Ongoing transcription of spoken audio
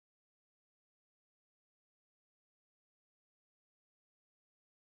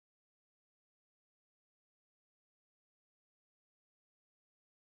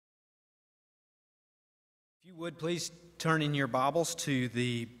You would please turn in your Bibles to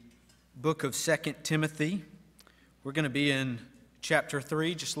the book of 2 Timothy. We're going to be in chapter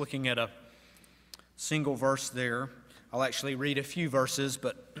 3, just looking at a single verse there. I'll actually read a few verses,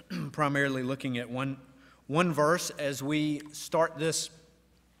 but primarily looking at one verse as we start this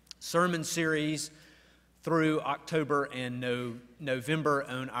sermon series through October and November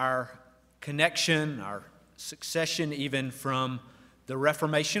on our connection, our succession even from the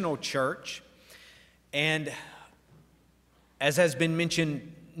Reformational Church. And as has been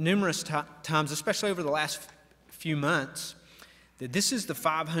mentioned numerous times, especially over the last few months, that this is the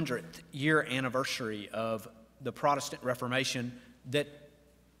 500th year anniversary of the Protestant Reformation, that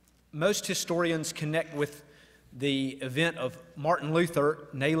most historians connect with the event of Martin Luther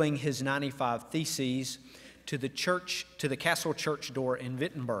nailing his 95 Theses to the castle church door in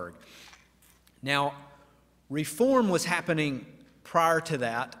Wittenberg. Now, reform was happening prior to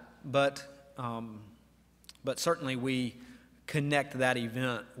that, but certainly we connect that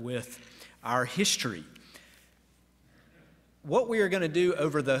event with our history. What we are going to do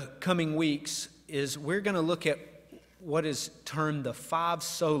over the coming weeks is we're going to look at what is termed the 5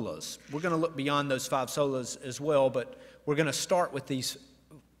 solas. We're going to look beyond those 5 solas as well, but we're going to start with these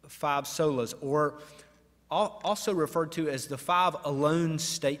 5 solas, or also referred to as the 5 alone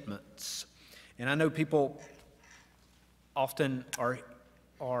statements. And I know people often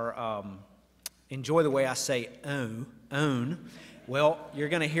enjoy the way I say own. Well, you're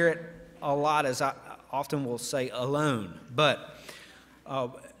going to hear it a lot, as I often will say alone. But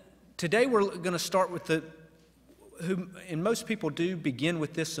today we're going to start with and most people do begin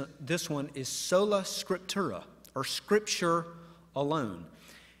with this one, is Sola Scriptura, or Scripture alone.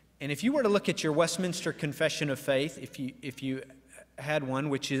 And if you were to look at your Westminster Confession of Faith, if you had one,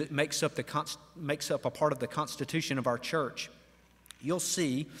 which makes up a part of the Constitution of our church, you'll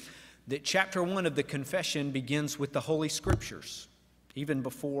see that chapter 1 of the confession begins with the Holy Scriptures, even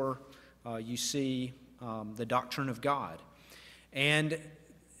before you see the doctrine of God. And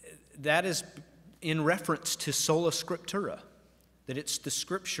that is in reference to Sola Scriptura, that it's the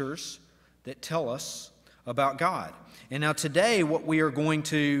Scriptures that tell us about God. And now today what we are going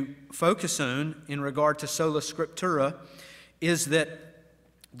to focus on in regard to Sola Scriptura is that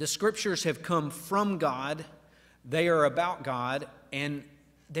the Scriptures have come from God, they are about God, and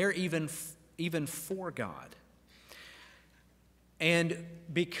they're even for God. And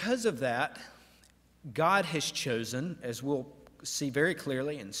because of that, God has chosen, as we'll see very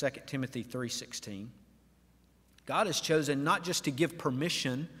clearly in 2 Timothy 3:16, God has chosen not just to give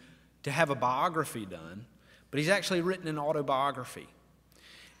permission to have a biography done, but He's actually written an autobiography.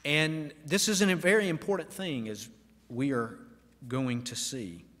 And this is a very important thing, as we are going to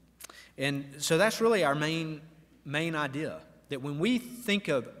see. And so that's really our main idea, that when we think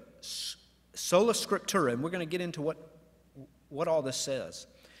of Sola Scriptura, and we're going to get into what all this says.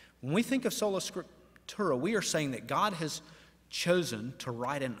 When we think of Sola Scriptura, we are saying that God has chosen to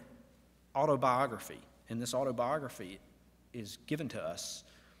write an autobiography, and this autobiography is given to us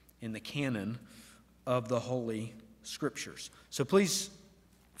in the canon of the Holy Scriptures. So please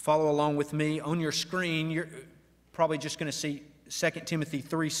follow along with me. On your screen, you're probably just going to see 2 Timothy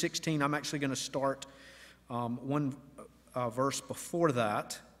 3:16. I'm actually going to start one verse before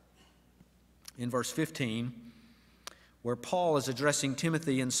that, in verse 15, where Paul is addressing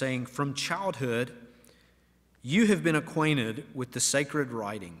Timothy and saying, "From childhood you have been acquainted with the sacred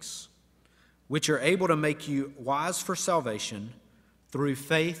writings, which are able to make you wise for salvation through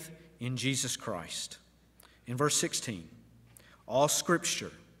faith in Jesus Christ." In verse 16, "All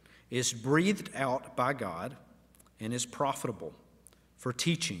Scripture is breathed out by God and is profitable for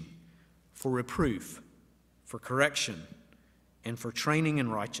teaching, for reproof, for correction, and for training in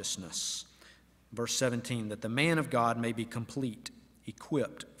righteousness." Verse 17, "that the man of God may be complete,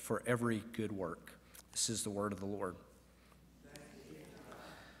 equipped for every good work." This is the word of the Lord.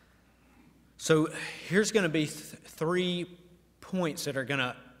 So here's going to be 3 points that are going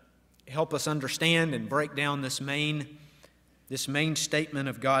to help us understand and break down this main statement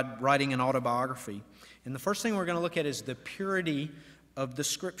of God writing an autobiography. And the first thing we're going to look at is the purity of the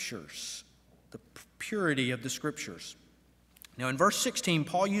Scriptures. The purity of the Scriptures. Now in verse 16,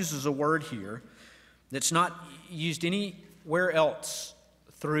 Paul uses a word here that's not used anywhere else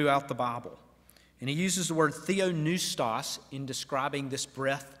throughout the Bible. And he uses the word theopneustos in describing this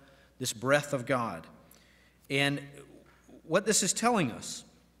breath of God. And what this is telling us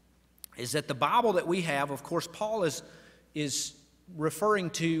is that the Bible that we have, of course, Paul is referring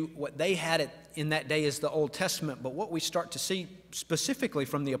to what they had in that day as the Old Testament, but what we start to see specifically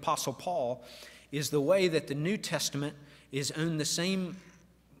from the Apostle Paul is the way that the New Testament is on the same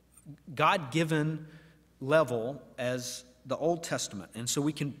God-given level as the Old Testament. And so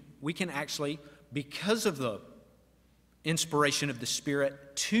we can actually, because of the inspiration of the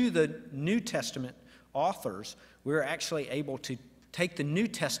Spirit to the New Testament authors, we're actually able to take the New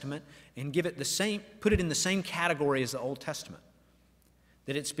Testament and put it in the same category as the Old Testament.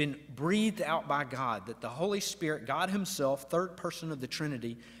 That it's been breathed out by God, that the Holy Spirit, God Himself, third person of the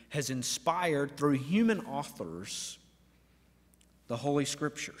Trinity, has inspired through human authors the Holy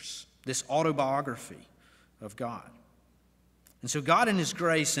Scriptures, this autobiography of God. And so God in His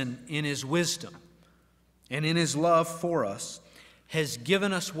grace and in His wisdom and in His love for us has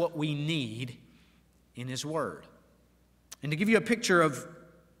given us what we need in His Word. And to give you a picture of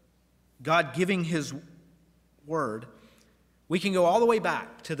God giving His Word, we can go all the way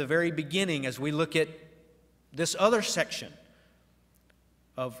back to the very beginning as we look at this other section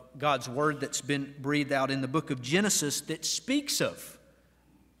of God's Word that's been breathed out in the book of Genesis that speaks of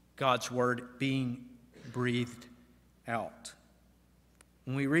God's Word being breathed out.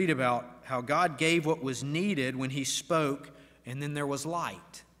 When we read about how God gave what was needed when He spoke and then there was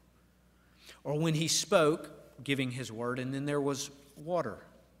light. Or when He spoke, giving His Word, and then there was water.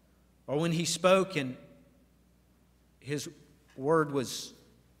 Or when He spoke and His Word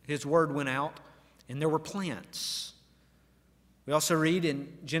went out and there were plants. We also read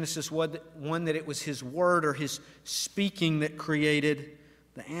in Genesis 1 that it was His Word or His speaking that created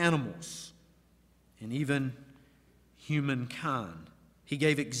the animals and even humankind. He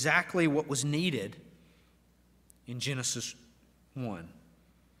gave exactly what was needed in Genesis 1.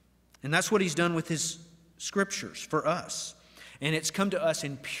 And that's what He's done with His Scriptures for us. And it's come to us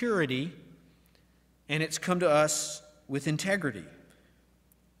in purity, and it's come to us with integrity.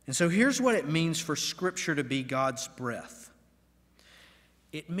 And so here's what it means for Scripture to be God's breath.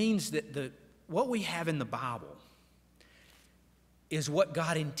 It means that what we have in the Bible is what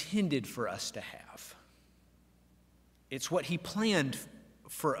God intended for us to have. It's what He planned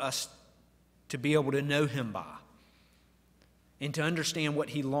for us to be able to know Him by and to understand what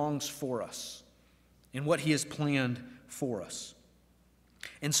He longs for us and what He has planned for us.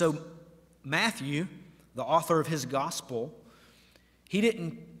 And so Matthew, the author of his gospel, he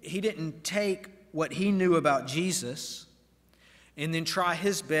didn't take what he knew about Jesus and then try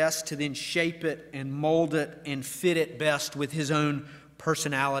his best to then shape it and mold it and fit it best with his own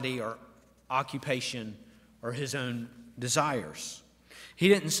personality or occupation or his own desires. He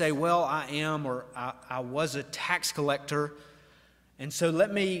didn't say, well, I am or I was a tax collector, and so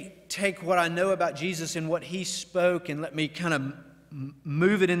let me take what I know about Jesus and what He spoke and let me kind of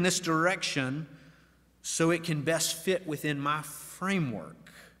move it in this direction so it can best fit within my framework.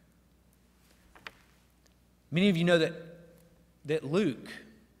 Many of you know that Luke,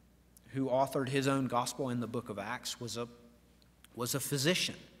 who authored his own gospel in the book of Acts, was a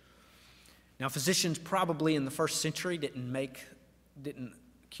physician. Now, physicians probably in the first century didn't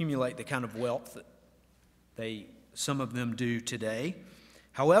accumulate the kind of wealth that some of them do today.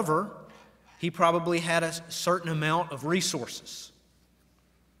 However, he probably had a certain amount of resources.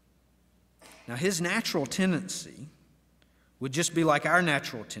 Now, his natural tendency would just be like our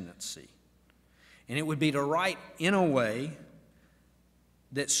natural tendency, and it would be to write in a way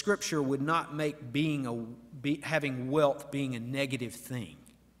that Scripture would not make having wealth being a negative thing.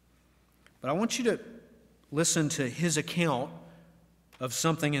 But I want you to listen to his account of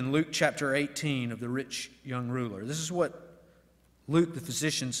something in Luke chapter 18 of the rich young ruler. This is what Luke the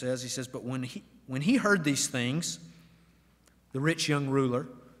physician says. He says, but when he heard these things, the rich young ruler,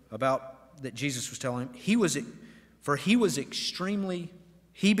 about that Jesus was telling him,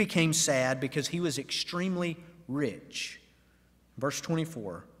 he became sad because he was extremely rich. Verse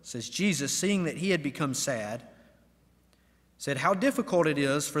 24 says, Jesus, seeing that he had become sad, said, how difficult it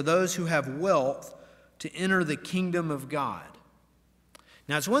is for those who have wealth to enter the kingdom of God.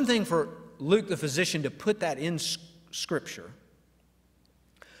 Now, it's one thing for Luke the physician to put that in Scripture,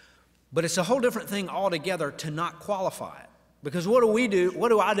 but it's a whole different thing altogether to not qualify it. Because what do we do? What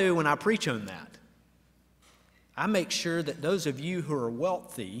do I do when I preach on that? I make sure that those of you who are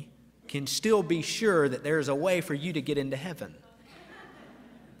wealthy can still be sure that there is a way for you to get into heaven.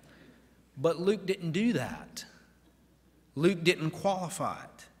 But Luke didn't do that. Luke didn't qualify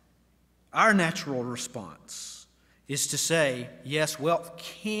it. Our natural response is to say, yes, wealth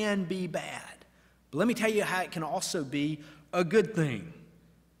can be bad. But let me tell you how it can also be a good thing.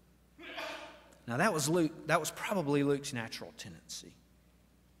 Now that was probably Luke's natural tendency.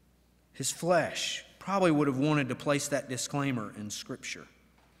 His flesh probably would have wanted to place that disclaimer in Scripture.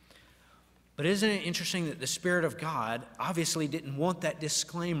 But isn't it interesting that the Spirit of God obviously didn't want that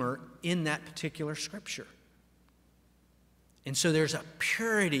disclaimer in that particular Scripture? And so there's a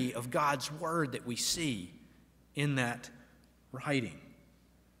purity of God's word that we see in that writing.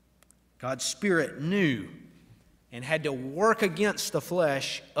 God's Spirit knew and had to work against the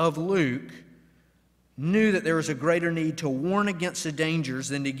flesh of Luke, knew that there was a greater need to warn against the dangers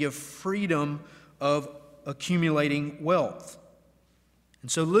than to give freedom of accumulating wealth.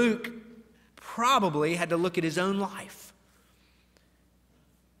 And so Luke probably had to look at his own life.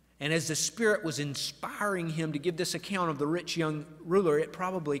 And as the Spirit was inspiring him to give this account of the rich young ruler, it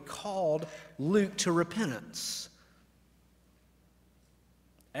probably called Luke to repentance,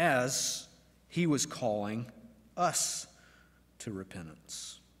 as he was calling us to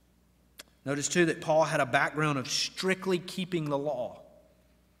repentance. Notice too that Paul had a background of strictly keeping the law.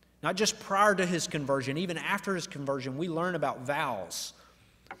 Not just prior to his conversion, even after his conversion, we learn about vows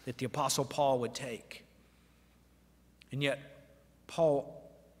that the Apostle Paul would take. And yet, Paul,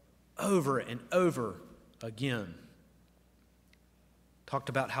 over and over again, talked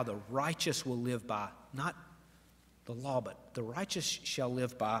about how the righteous will live by, not the law, but the righteous shall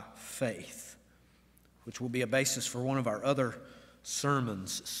live by faith, which will be a basis for one of our other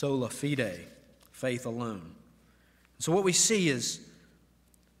sermons, Sola Fide, faith alone. So what we see is,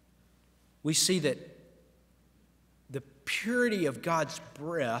 we see that the purity of God's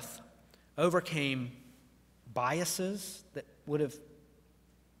breath overcame biases that would have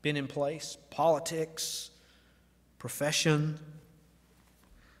been in place, politics, profession,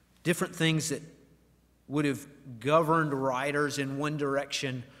 different things that would have governed writers in one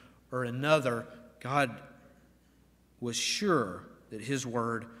direction or another. God was sure that his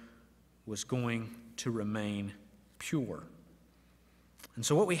word was going to remain pure. And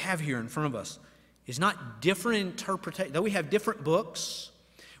so what we have here in front of us is not different interpretation. Though we have different books,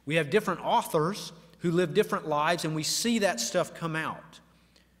 we have different authors who live different lives, and we see that stuff come out.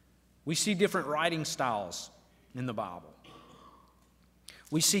 We see different writing styles in the Bible.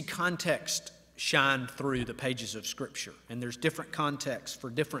 We see context shine through the pages of Scripture, and there's different contexts for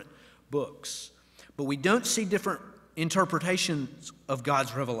different books. But we don't see different interpretations of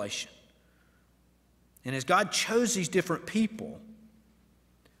God's revelation. And as God chose these different people,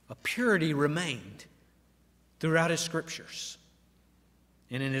 a purity remained throughout his Scriptures,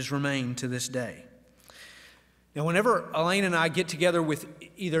 and it has remained to this day. Now, whenever Elaine and I get together with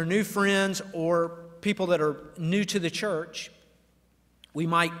either new friends or people that are new to the church, we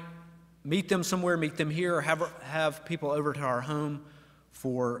might meet them somewhere, meet them here, or have people over to our home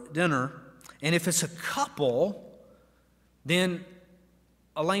for dinner. And if it's a couple, then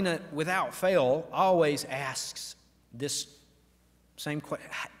Elena, without fail, always asks this same question: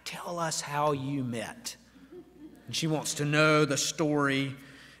 tell us how you met. And she wants to know the story.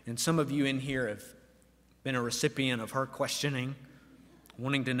 And some of you in here have been a recipient of her questioning,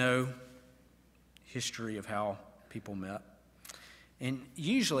 wanting to know history of how people met. And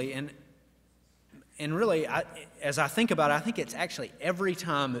usually, and really, as I think about it, I think it's actually every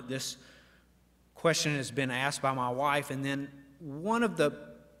time that this question has been asked by my wife, and then one of the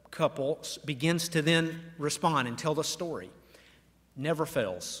couples begins to then respond and tell the story. Never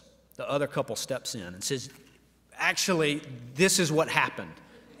fails. The other couple steps in and says, actually, this is what happened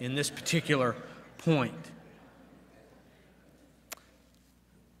in this particular point.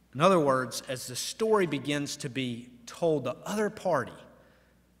 In other words, as the story begins to be told, the other party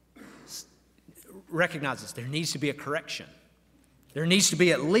recognizes there needs to be a correction. There needs to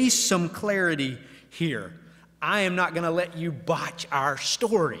be at least some clarity here. I am not going to let you botch our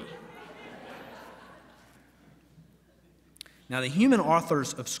story. Now, the human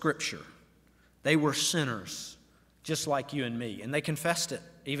authors of Scripture, they were sinners, just like you and me, and they confessed it,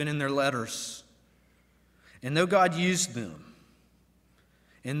 even in their letters. And though God used them,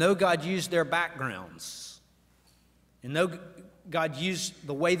 and though God used their backgrounds, and though God used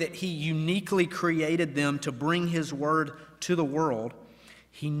the way that he uniquely created them to bring his word to the world,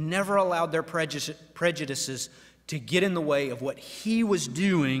 he never allowed their prejudices to get in the way of what he was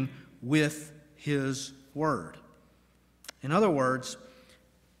doing with his word. In other words,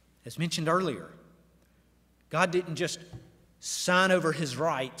 as mentioned earlier, God didn't just sign over his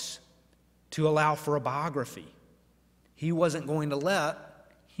rights to allow for a biography. He wasn't going to let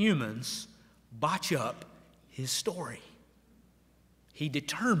humans botch up his story. He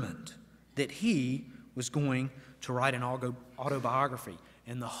determined that he was going to write an autobiography.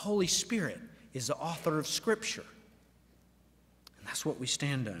 And the Holy Spirit is the author of Scripture. And that's what we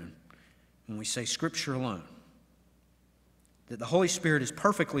stand on when we say Scripture alone. That the Holy Spirit is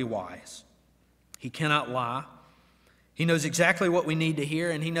perfectly wise. He cannot lie. He knows exactly what we need to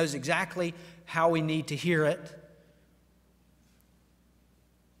hear, and he knows exactly how we need to hear it.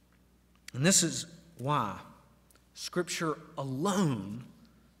 And this is why Scripture alone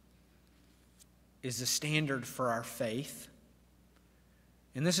is the standard for our faith.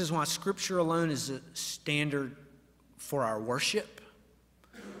 And this is why Scripture alone is a standard for our worship.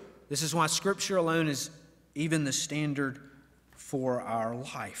 This is why Scripture alone is even the standard for our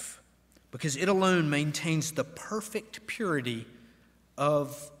life, because it alone maintains the perfect purity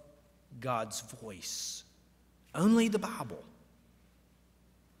of God's voice. Only the Bible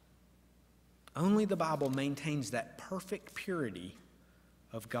maintains that perfect purity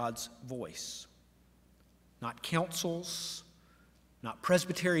of God's voice. Not councils, not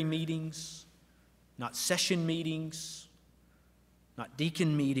presbytery meetings, not session meetings, not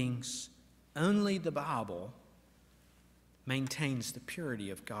deacon meetings. Only the Bible maintains the purity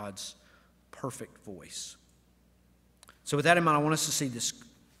of God's perfect voice. So with that in mind, I want us to see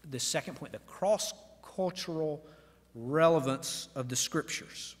this second point, the cross-cultural relevance of the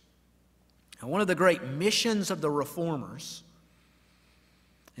Scriptures. Now, one of the great missions of the Reformers,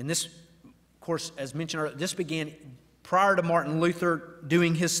 and this, of course, as mentioned earlier, this began prior to Martin Luther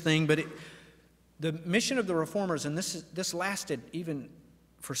doing his thing, but the mission of the Reformers, and this lasted even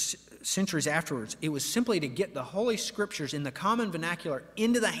for centuries afterwards, it was simply to get the Holy Scriptures in the common vernacular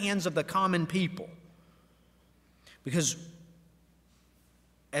into the hands of the common people. Because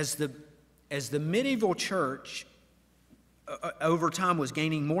as the medieval church over time was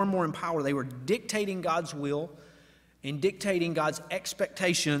gaining more and more in power, they were dictating God's will and dictating God's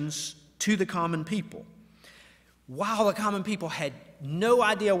expectations to the common people, while the common people had no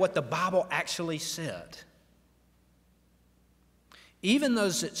idea what the Bible actually said. Even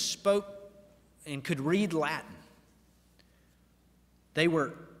those that spoke and could read Latin, they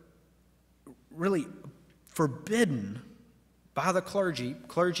were really forbidden by the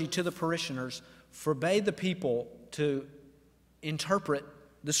clergy to the parishioners, forbade the people to interpret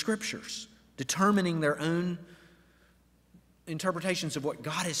the Scriptures, determining their own interpretations of what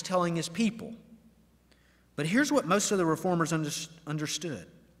God is telling His people. But here's what most of the Reformers understood: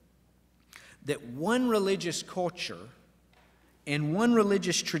 that one religious culture and one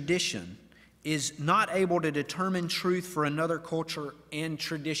religious tradition is not able to determine truth for another culture and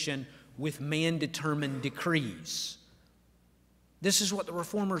tradition with man-determined decrees. This is what the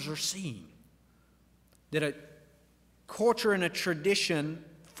Reformers are seeing: that a culture and a tradition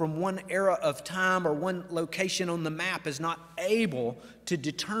from one era of time or one location on the map is not able to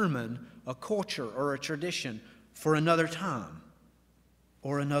determine a culture or a tradition for another time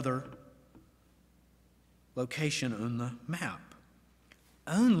or another location on the map.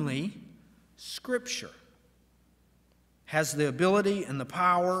 Only Scripture has the ability and the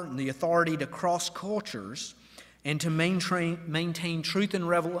power and the authority to cross cultures and to maintain truth and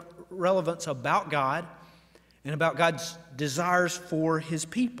relevance about God and about God's desires for His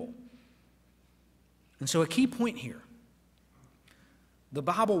people. And so a key point here: the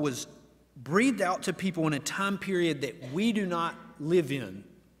Bible was breathed out to people in a time period that we do not live in,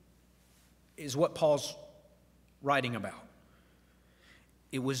 is what Paul's writing about.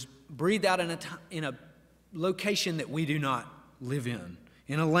 It was breathed out in a location that we do not live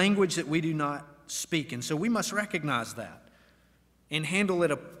in a language that we do not speak. And so we must recognize that and handle it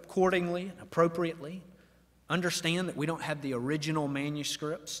accordingly and appropriately. Understand that we don't have the original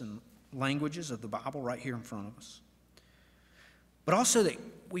manuscripts and languages of the Bible right here in front of us. But also that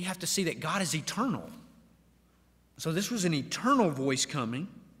we have to see that God is eternal. So this was an eternal voice coming.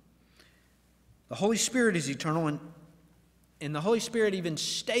 The Holy Spirit is eternal, and the Holy Spirit even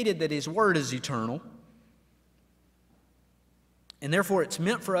stated that His Word is eternal. And therefore it's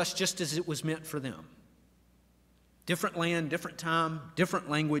meant for us just as it was meant for them. Different land, different time, different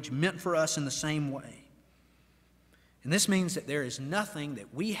language, meant for us in the same way. And this means that there is nothing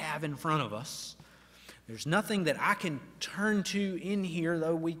that we have in front of us. There's nothing that I can turn to in here,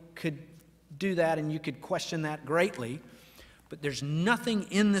 though we could do that and you could question that greatly. But there's nothing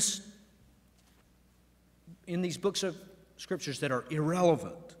in these books of Scriptures that are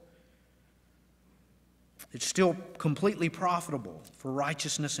irrelevant. It's still completely profitable for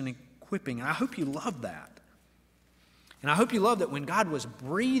righteousness and equipping. And I hope you love that. And I hope you love that when God was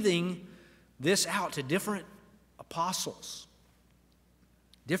breathing this out to different apostles,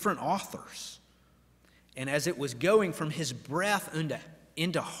 different authors, and as it was going from His breath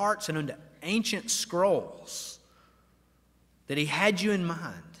into hearts and into ancient scrolls, that He had you in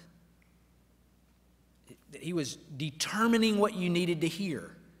mind, that He was determining what you needed to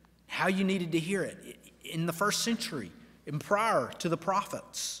hear, how you needed to hear it in the first century and prior to the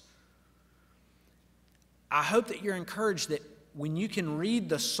prophets. I hope that you're encouraged that when you can read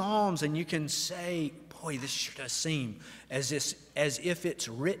the Psalms and you can say, boy, this sure does seem as if it's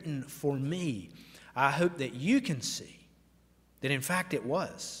written for me. I hope that you can see that in fact it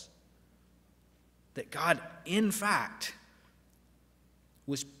was. That God, in fact,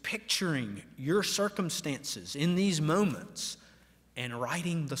 was picturing your circumstances in these moments and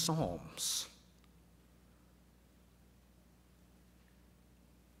writing the Psalms.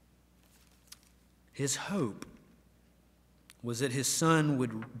 His hope was that his Son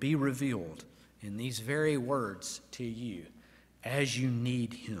would be revealed in these very words to you as you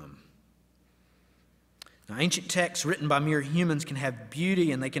need him. Now, ancient texts written by mere humans can have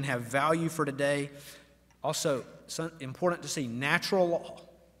beauty and they can have value for today. Also, it's important to see natural law.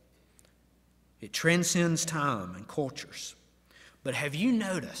 It transcends time and cultures. But have you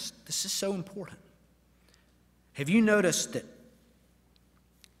noticed, this is so important, have you noticed that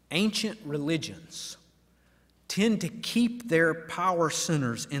ancient religions tend to keep their power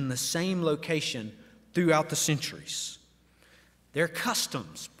centers in the same location throughout the centuries? Their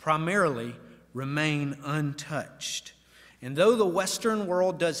customs primarily remain untouched. And though the Western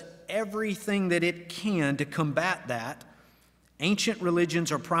world does everything that it can to combat that, ancient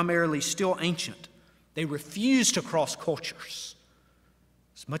religions are primarily still ancient. They refuse to cross cultures,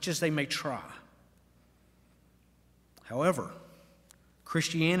 as much as they may try. However,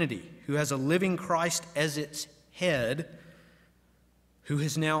 Christianity, who has a living Christ as its head, who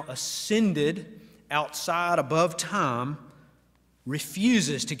has now ascended outside above time,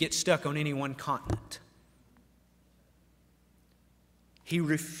 refuses to get stuck on any one continent. He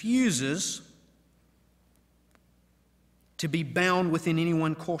refuses to be bound within any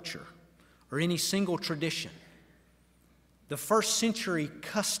one culture or any single tradition. The first century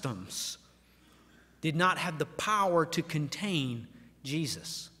customs did not have the power to contain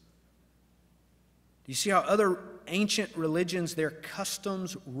Jesus. Do you see how other ancient religions, their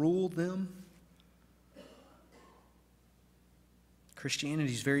customs ruled them?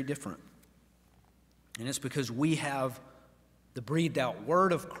 Christianity is very different. And it's because we have the breathed out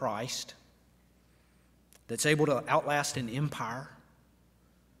word of Christ that's able to outlast an empire.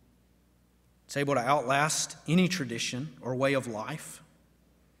 It's able to outlast any tradition or way of life.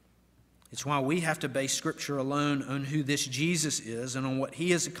 It's why we have to base Scripture alone on who this Jesus is and on what he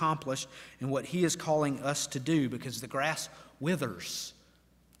has accomplished and what he is calling us to do, because the grass withers,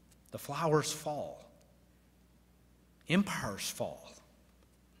 the flowers fall, empires fall,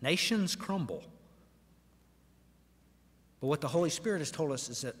 nations crumble. But what the Holy Spirit has told us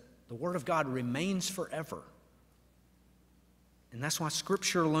is that the Word of God remains forever. And that's why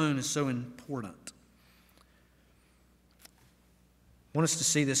Scripture alone is so important. I want us to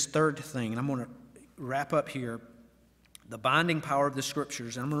see this third thing, and I'm going to wrap up here. The binding power of the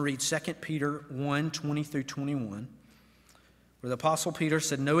Scriptures. And I'm going to read 2 Peter 1, 20 through 21, where the Apostle Peter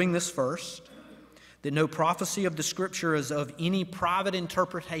said, knowing this first, that no prophecy of the Scripture is of any private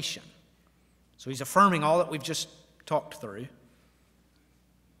interpretation. So he's affirming all that we've just talked through.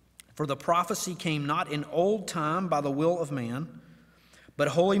 For the prophecy came not in old time by the will of man, but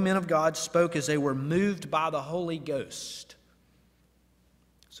holy men of God spoke as they were moved by the Holy Ghost.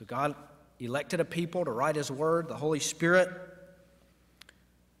 So God elected a people to write his word. The Holy Spirit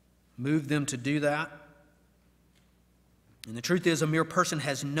moved them to do that. And the truth is, a mere person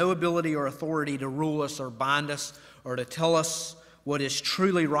has no ability or authority to rule us or bind us or to tell us what is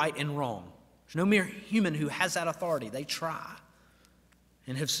truly right and wrong. There's no mere human who has that authority. They try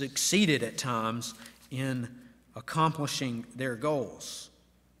and have succeeded at times in accomplishing their goals.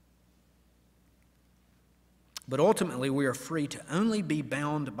 But ultimately, we are free to only be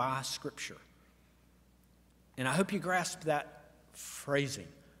bound by Scripture. And I hope you grasp that phrasing.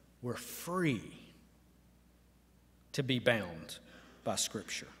 We're free to be bound by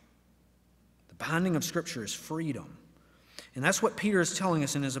Scripture. The binding of Scripture is freedom. And that's what Peter is telling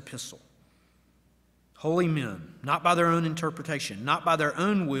us in his epistle. Holy men, not by their own interpretation, not by their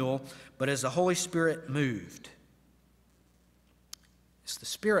own will, but as the Holy Spirit moved. It's the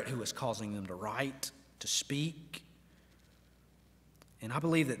Spirit who is causing them to write, to speak. And I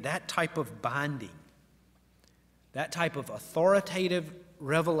believe that that type of binding, that type of authoritative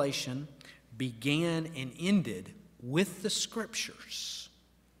revelation began and ended with the Scriptures.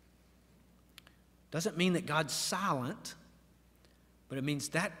 Doesn't mean that God's silent, but it means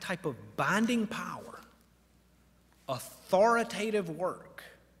that type of binding power, authoritative work,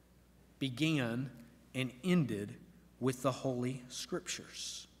 began and ended with the Holy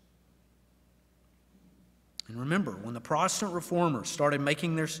Scriptures. And remember, when the Protestant reformers started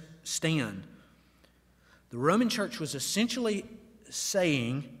making their stand, the Roman Church was essentially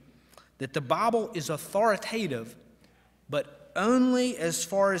saying that the Bible is authoritative, but only as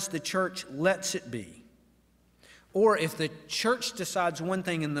far as the Church lets it be. Or if the church decides one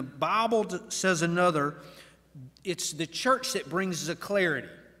thing and the Bible says another, it's the church that brings the clarity.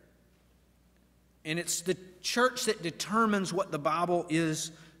 And it's the church that determines what the Bible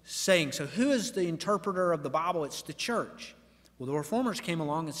is saying. So who is the interpreter of the Bible? It's the church. Well, the Reformers came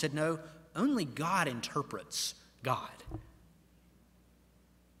along and said, no, only God interprets God.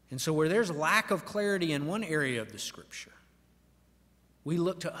 And so where there's lack of clarity in one area of the Scripture, we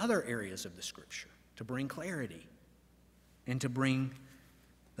look to other areas of the Scripture to bring clarity and to bring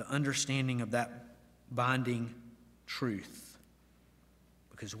the understanding of that binding truth.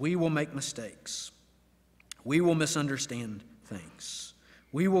 Because we will make mistakes. We will misunderstand things.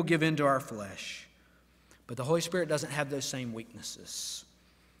 We will give in to our flesh. But the Holy Spirit doesn't have those same weaknesses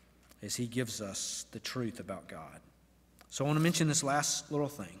as He gives us the truth about God. So I want to mention this last little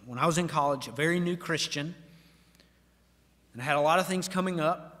thing. When I was in college, a very new Christian, and I had a lot of things coming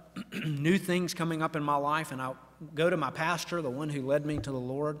up, new things coming up in my life, and I go to my pastor, the one who led me to the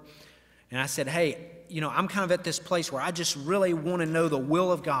Lord, and I said, hey, I'm kind of at this place where I just really want to know the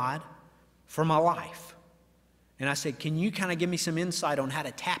will of God for my life. And I said, can you kind of give me some insight on how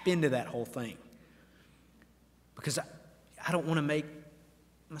to tap into that whole thing? Because I don't want to make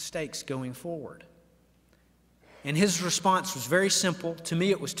mistakes going forward. And his response was very simple. To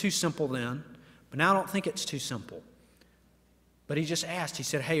me, it was too simple then, but now I don't think it's too simple. But he just asked, he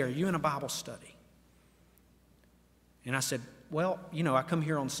said, hey, are you in a Bible study? And I said, well, I come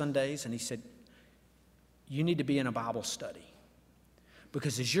here on Sundays. And he said, you need to be in a Bible study.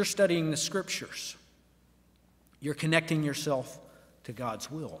 Because as you're studying the Scriptures, you're connecting yourself to God's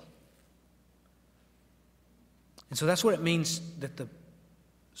will. And so that's what it means that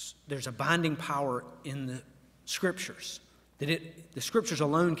there's a binding power in the Scriptures. That the Scriptures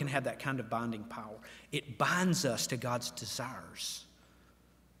alone can have that kind of binding power. It binds us to God's desires.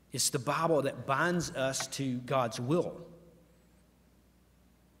 It's the Bible that binds us to God's will.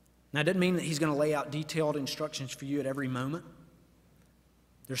 Now, it doesn't mean that He's going to lay out detailed instructions for you at every moment.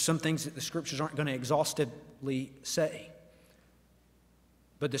 There's some things that the Scriptures aren't going to exhaustively say.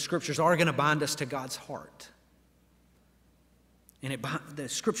 But the Scriptures are going to bind us to God's heart. And the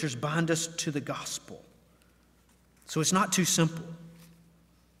Scriptures bind us to the gospel. So it's not too simple.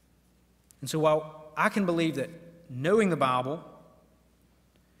 And so while I can believe that knowing the Bible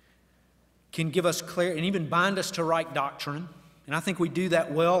can give us clarity and even bind us to right doctrine, and I think we do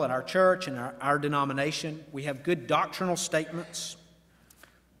that well at our church and our denomination. We have good doctrinal statements,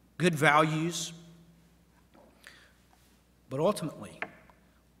 good values. But ultimately,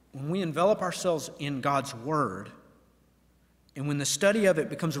 when we envelop ourselves in God's Word, and when the study of it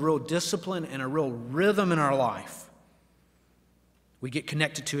becomes a real discipline and a real rhythm in our life, we get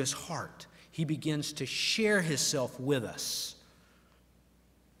connected to His heart. He begins to share Himself with us.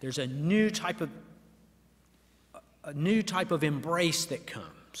 There's a new type of embrace that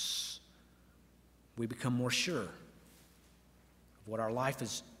comes. We become more sure of what our life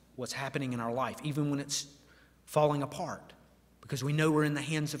is, what's happening in our life, even when it's falling apart, because we know we're in the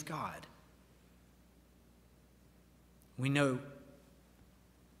hands of God. We know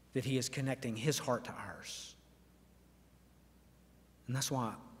that He is connecting His heart to ours. And that's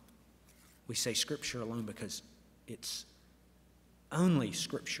why we say Scripture alone, because it's only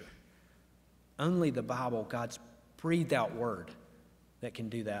Scripture, only the Bible, God's breathed out Word, that can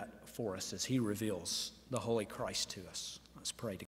do that for us as He reveals the Holy Christ to us. Let's pray together.